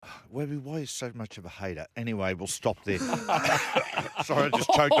Webby, why are you so much of a hater? Anyway, we'll stop there. Sorry, I just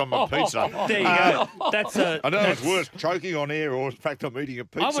choked on my pizza. There you go. That's I don't know if it's worse, choking on air or in fact I'm eating a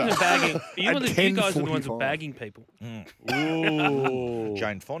pizza. I wasn't bagging. You guys are the ones 10:45. bagging people. Ooh.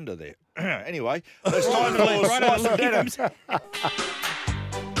 Jane Fonda there. Anyway, it's time for a little slice of Denan.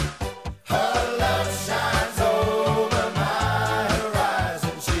 Her love shines over my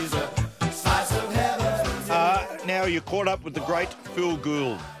horizon. She's a slice of heaven. Now you caught up with the great Phil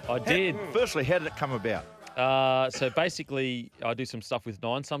Gould. I did. Firstly, how did it come about? So basically, I do some stuff with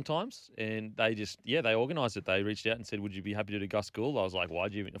Nine sometimes, and they they organised it. They reached out and said, "Would you be happy to do Gus Gould?" I was like, "Why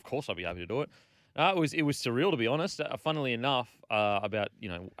do you?" Of course, I'd be happy to do it. It was surreal, to be honest. Funnily enough, about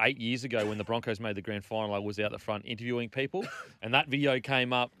 8 years ago when the Broncos made the grand final, I was out the front interviewing people, and that video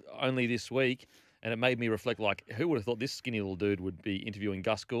came up only this week, and it made me reflect, like, who would have thought this skinny little dude would be interviewing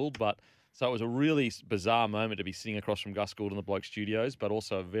Gus Gould? But so it was a really bizarre moment to be sitting across from Gus Gould in the Bloke Studios, but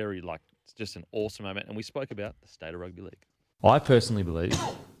also a very, it's just an awesome moment. And we spoke about the state of rugby league. I personally believe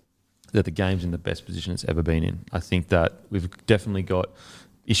that the game's in the best position it's ever been in. I think that we've definitely got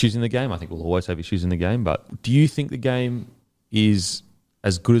issues in the game. I think we'll always have issues in the game. But do you think the game is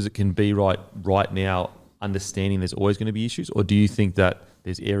as good as it can be right now, understanding there's always going to be issues? Or do you think that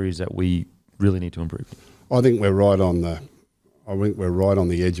there's areas that we really need to improve? I think we're right on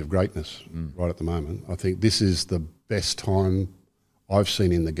the edge of greatness right at the moment. I think this is the best time I've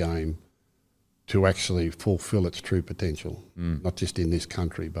seen in the game to actually fulfil its true potential, not just in this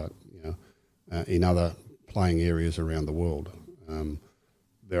country, but in other playing areas around the world.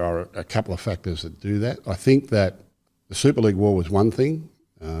 There are a couple of factors that do that. I think that the Super League war was one thing.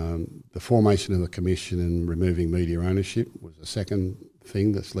 The formation of the commission and removing media ownership was a second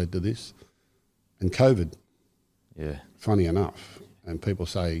thing that's led to this. And COVID. Yeah. Funny enough. And people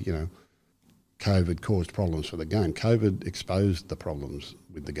say, COVID caused problems for the game. COVID exposed the problems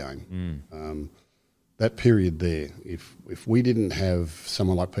with the game. That period there, if we didn't have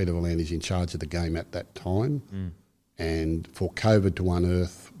someone like Peter V'landys in charge of the game at that time, and for COVID to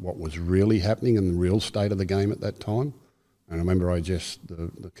unearth what was really happening in the real state of the game at that time, and I remember I addressed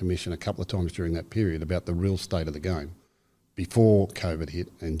the commission a couple of times during that period about the real state of the game before COVID hit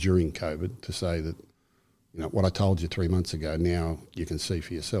and during COVID, to say that, what I told you 3 months ago, now you can see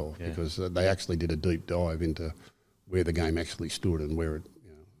for yourself, because they actually did a deep dive into where the game actually stood and where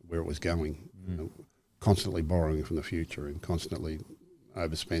it was going, constantly borrowing from the future and constantly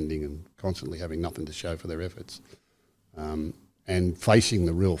overspending and constantly having nothing to show for their efforts. And facing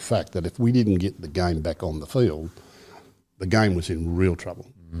the real fact that if we didn't get the game back on the field, the game was in real trouble.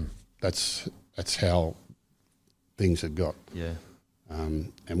 That's how things had got. Yeah.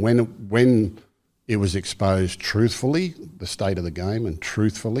 And when it was exposed truthfully, the state of the game, and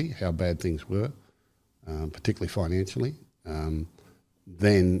truthfully how bad things were, particularly financially,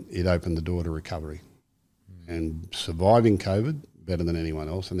 then it opened the door to recovery. And surviving COVID better than anyone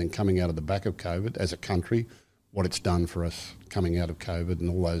else, and then coming out of the back of COVID as a country, what it's done for us coming out of COVID and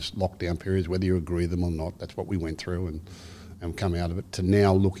all those lockdown periods, whether you agree with them or not, that's what we went through and come out of it, to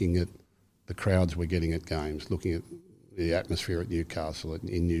now looking at the crowds we're getting at games, looking at the atmosphere at Newcastle,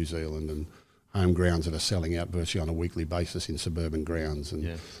 in New Zealand, and home grounds that are selling out virtually on a weekly basis in suburban grounds,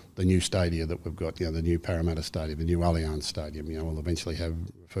 and the new stadia that we've got, the new Parramatta Stadium, the new Allianz Stadium, we'll eventually have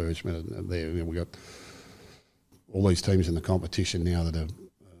refurbishment there. We've got all these teams in the competition now that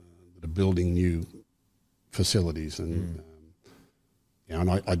are building new facilities, and and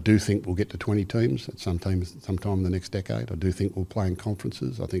I do think we'll get to 20 teams at sometime in the next decade. I do think we'll play in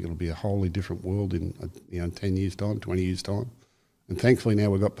conferences. I think it'll be a wholly different world in 10 years' time, 20 years' time. And thankfully now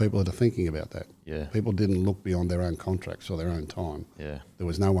we've got people that are thinking about that. Yeah. People didn't look beyond their own contracts or their own time. Yeah. There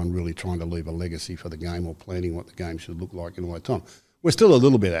was no one really trying to leave a legacy for the game or planning what the game should look like in all that time. We're still a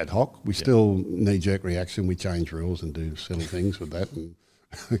little bit ad hoc. We still knee-jerk reaction. We change rules and do silly things with that. And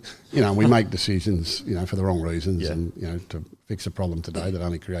we make decisions, for the wrong reasons, and to fix a problem today that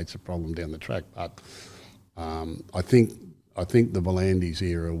only creates a problem down the track. But I think the V'landys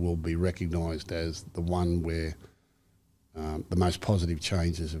era will be recognised as the one where the most positive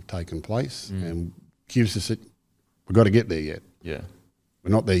changes have taken place, and gives us we've got to get there yet. Yeah,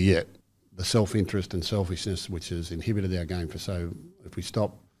 we're not there yet. The self-interest and selfishness which has inhibited our game if we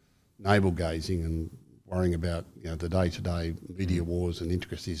stop navel-gazing and worrying about the day-to-day media wars and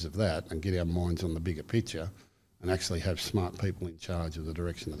intricacies of that, and get our minds on the bigger picture and actually have smart people in charge of the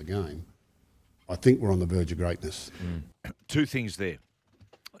direction of the game, I think we're on the verge of greatness. Two things there.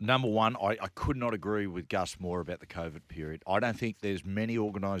 Number one, I could not agree with Gus more about the COVID period. I don't think there's many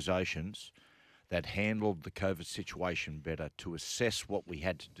organisations that handled the COVID situation better to assess what we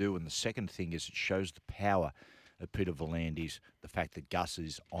had to do. And the second thing is it shows the power of Peter Volandi's, the fact that Gus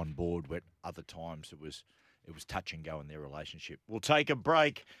is on board, where other times it was touch and go in their relationship. We'll take a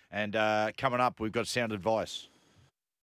break, and coming up, we've got sound advice.